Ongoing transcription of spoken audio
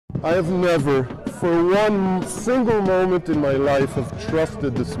I have never, for one single moment in my life, have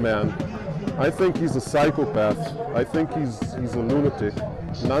trusted this man. I think he's a psychopath. I think he's a lunatic.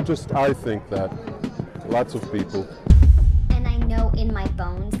 Not just I think that. Lots of people. And I know in my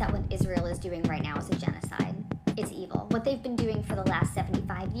bones that what Israel is doing right now is a genocide. It's evil. What they've been doing for the last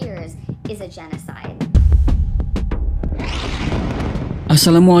 75 years is a genocide.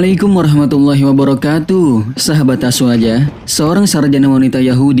 Assalamualaikum warahmatullahi wabarakatuh. Sahabat Aswaja, seorang sarjana wanita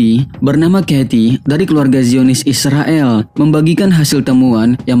Yahudi bernama Katie dari keluarga Zionis Israel membagikan hasil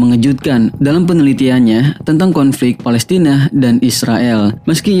temuan yang mengejutkan dalam penelitiannya tentang konflik Palestina dan Israel.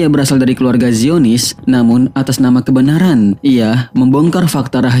 Meski ia berasal dari keluarga Zionis, namun atas nama Kebenaran, ia membongkar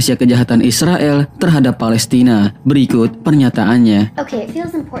fakta rahasia kejahatan Israel terhadap Palestina. Berikut pernyataannya. Okay, it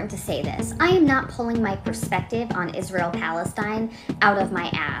feels important to say this. I am not pulling my perspective on Israel-Palestine out of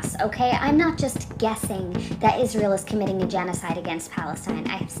my ass, okay? I'm not just guessing that Israel is committing a genocide against Palestine.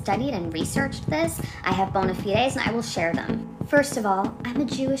 I have studied and researched this. I have bona fides and I will share them. First of all, I'm a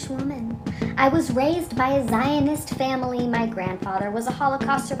Jewish woman. I was raised by a Zionist family. My grandfather was a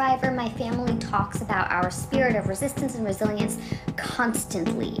Holocaust survivor. My family talks about our spirit of resistance and resilience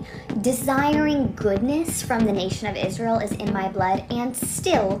constantly. Desiring goodness from the nation of Israel is in my blood, and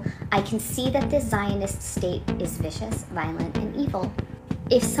still, I can see that this Zionist state is vicious, violent, and evil.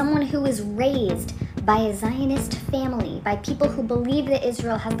 If someone who is raised by a Zionist family, by people who believe that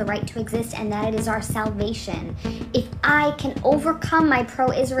Israel has the right to exist and that it is our salvation, if I can overcome my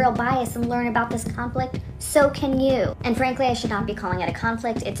pro-Israel bias and learn about this conflict, so can you. And frankly, I should not be calling it a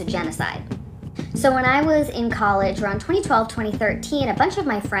conflict, it's a genocide. So when I was in college, around 2012, 2013, a bunch of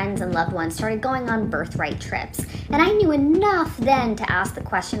my friends and loved ones started going on birthright trips. And I knew enough then to ask the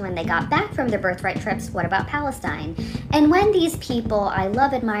question when they got back from their birthright trips, what about Palestine? And when these people I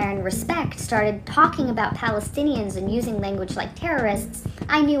love, admire, and respect started talking about Palestinians and using language like terrorists,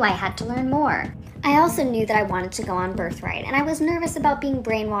 I knew I had to learn more. I also knew that I wanted to go on birthright, and I was nervous about being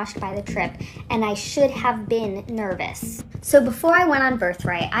brainwashed by the trip, and I should have been nervous. So before I went on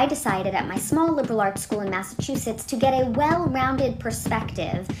birthright, I decided at my small liberal arts school in Massachusetts to get a well-rounded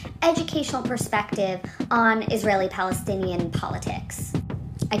perspective, educational perspective on Israeli-Palestinian politics.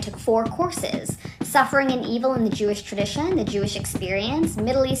 I took 4 courses: Suffering and Evil in the Jewish Tradition, the Jewish Experience,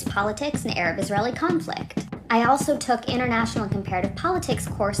 Middle East Politics, and Arab-Israeli Conflict. I also took international and comparative politics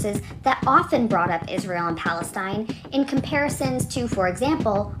courses that often brought up Israel and Palestine in comparisons to, for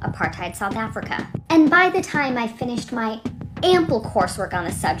example, apartheid South Africa. And by the time I finished my ample coursework on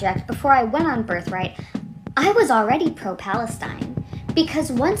the subject before I went on birthright, I was already pro-Palestine. Because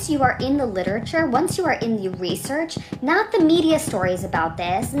once you are in the literature, once you are in the research, not the media stories about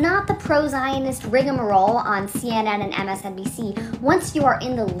this, not the pro-Zionist rigmarole on CNN and MSNBC, once you are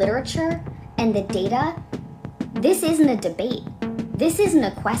in the literature and the data, this isn't a debate. This isn't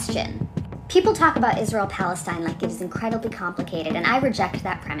a question. People talk about Israel-Palestine like it is incredibly complicated, and I reject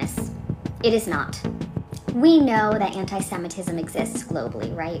that premise. It is not. We know that anti-Semitism exists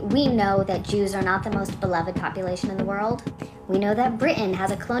globally, right? We know that Jews are not the most beloved population in the world. We know that Britain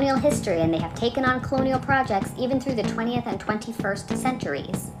has a colonial history and they have taken on colonial projects even through the 20th and 21st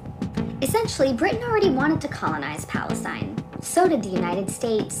centuries. Essentially, Britain already wanted to colonize Palestine. So did the United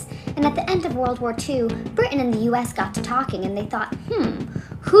States. And at the end of World War II, Britain and the US got to talking and they thought,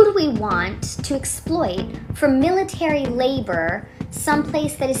 who do we want to exploit for military labor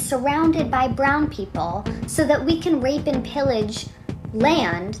someplace that is surrounded by brown people so that we can rape and pillage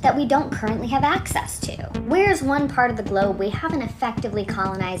land that we don't currently have access to? Where's one part of the globe we haven't effectively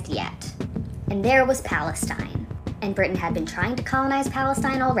colonized yet? And there was Palestine. And Britain had been trying to colonize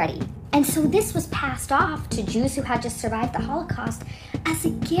Palestine already. And so this was passed off to Jews who had just survived the Holocaust as a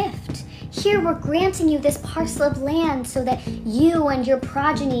gift. Here we're granting you this parcel of land so that you and your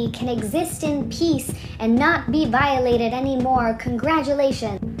progeny can exist in peace and not be violated anymore.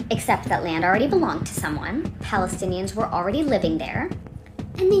 Congratulations. Except that land already belonged to someone. Palestinians were already living there.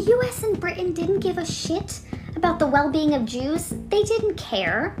 And the US and Britain didn't give a shit about the well-being of Jews. They didn't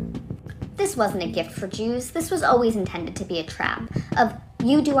care. This wasn't a gift for Jews. This was always intended to be a trap of,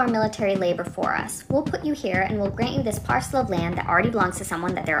 you do our military labor for us. We'll put you here and we'll grant you this parcel of land that already belongs to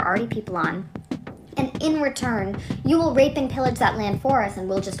someone that there are already people on. And in return, you will rape and pillage that land for us and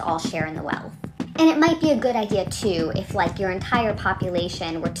we'll just all share in the wealth. And it might be a good idea too if like your entire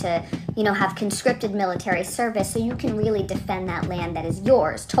population were to, have conscripted military service so you can really defend that land that is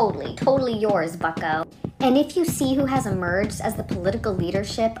yours, totally yours, bucko. And if you see who has emerged as the political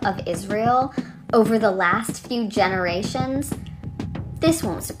leadership of Israel over the last few generations, this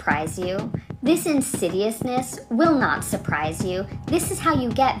won't surprise you. This insidiousness will not surprise you. This is how you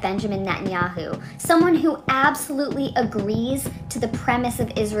get Benjamin Netanyahu, someone who absolutely agrees to the premise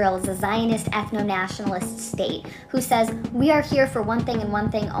of Israel as a Zionist ethno-nationalist state who says we are here for one thing and one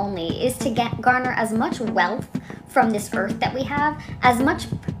thing only, is to garner as much wealth from this earth that we have, as much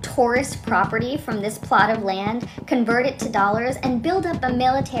tourist property from this plot of land, convert it to dollars, and build up a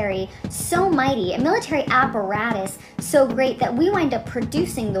military so mighty, a military apparatus so great that we wind up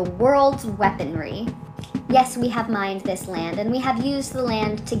producing the world's weaponry. Yes, we have mined this land, and we have used the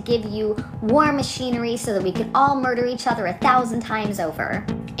land to give you war machinery so that we can all murder each other 1,000 times over.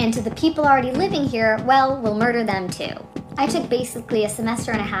 And to the people already living here, well, we'll murder them too. I took basically a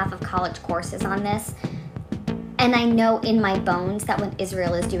semester and a half of college courses on this, and I know in my bones that what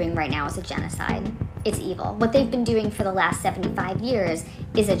Israel is doing right now is a genocide. It's evil. What they've been doing for the last 75 years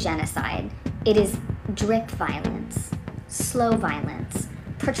is a genocide. It is drip violence, slow violence,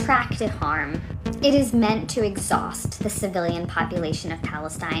 protracted harm. It is meant to exhaust the civilian population of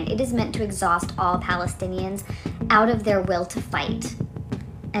Palestine. It is meant to exhaust all Palestinians out of their will to fight.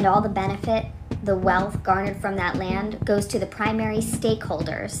 And all the benefit, the wealth garnered from that land goes to the primary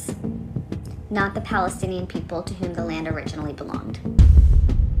stakeholders, not the Palestinian people to whom the land originally belonged.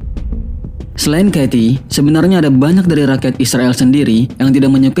 Selain Katie, sebenarnya ada banyak dari rakyat Israel sendiri yang tidak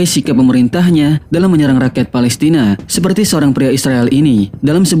menyukai sikap pemerintahnya dalam menyerang rakyat Palestina, seperti seorang pria Israel ini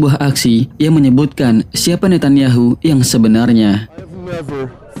dalam sebuah aksi yang menyebutkan siapa Netanyahu yang sebenarnya. I have never,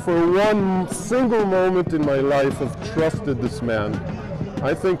 for one single moment in my life, have trusted this man.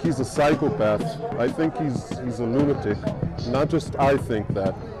 I think he's a psychopath. I think he's a lunatic. Not just I think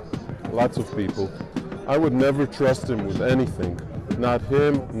that. Lots of people. I would never trust him with anything. Not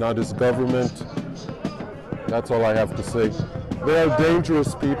him, not his government. That's all I have to say. They are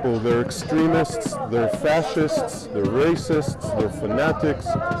dangerous people. They're extremists, they're fascists, they're racists, they're fanatics.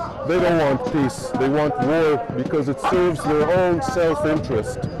 They don't want peace. They want war because it serves their own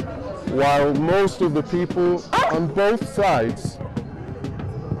self-interest. While most of the people on both sides,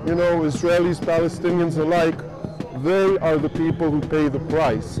 you know, Israelis, Palestinians alike, they are the people who pay the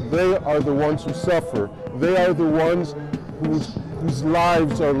price. They are the ones who suffer. They are the ones whose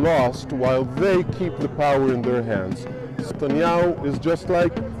lives are lost while they keep the power in their hands. Netanyahu is just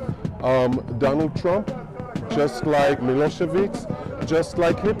like Donald Trump, just like Milosevic, just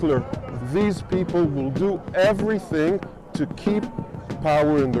like Hitler. These people will do everything to keep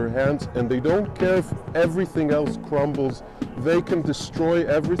power in their hands, and they don't care if everything else crumbles. They can destroy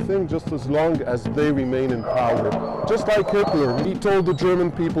everything just as long as they remain in power. Just like Hitler, he told the German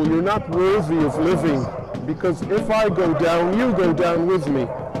people, you're not worthy of living, because if I go down, you go down with me.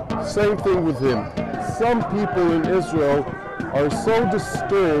 Same thing with him. Some people in Israel are so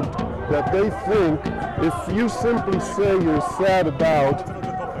disturbed that they think if you simply say you're sad about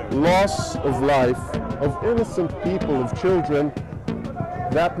loss of life, of innocent people, of children,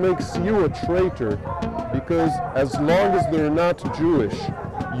 that makes you a traitor, because as long as they're not Jewish,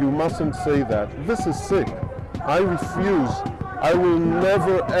 you mustn't say that. This is sick. I refuse. I will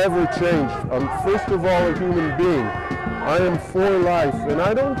never ever change. I'm first of all a human being. I am for life, and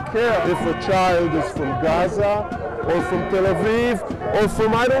I don't care if a child is from Gaza or from Tel Aviv or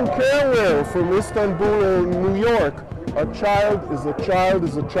from I don't care where, from Istanbul or New York. A child is a child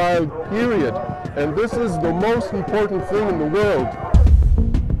is a child, period. And this is the most important thing in the world.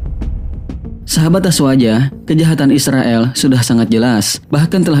 Sahabat Aswaja, kejahatan Israel sudah sangat jelas,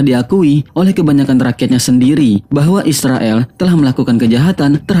 bahkan telah diakui oleh kebanyakan rakyatnya sendiri bahwa Israel telah melakukan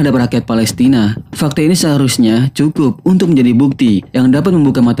kejahatan terhadap rakyat Palestina. Fakta ini seharusnya cukup untuk menjadi bukti yang dapat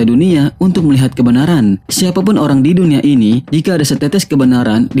membuka mata dunia untuk melihat kebenaran. Siapapun orang di dunia ini, jika ada setetes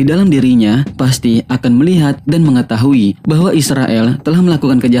kebenaran di dalam dirinya, pasti akan melihat dan mengetahui bahwa Israel telah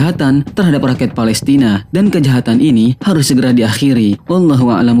melakukan kejahatan terhadap rakyat Palestina, dan kejahatan ini harus segera diakhiri.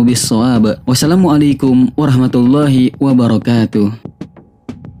 Wallahu a'lamu bissawab. Wassalamualaikum warahmatullahi wabarakatuh.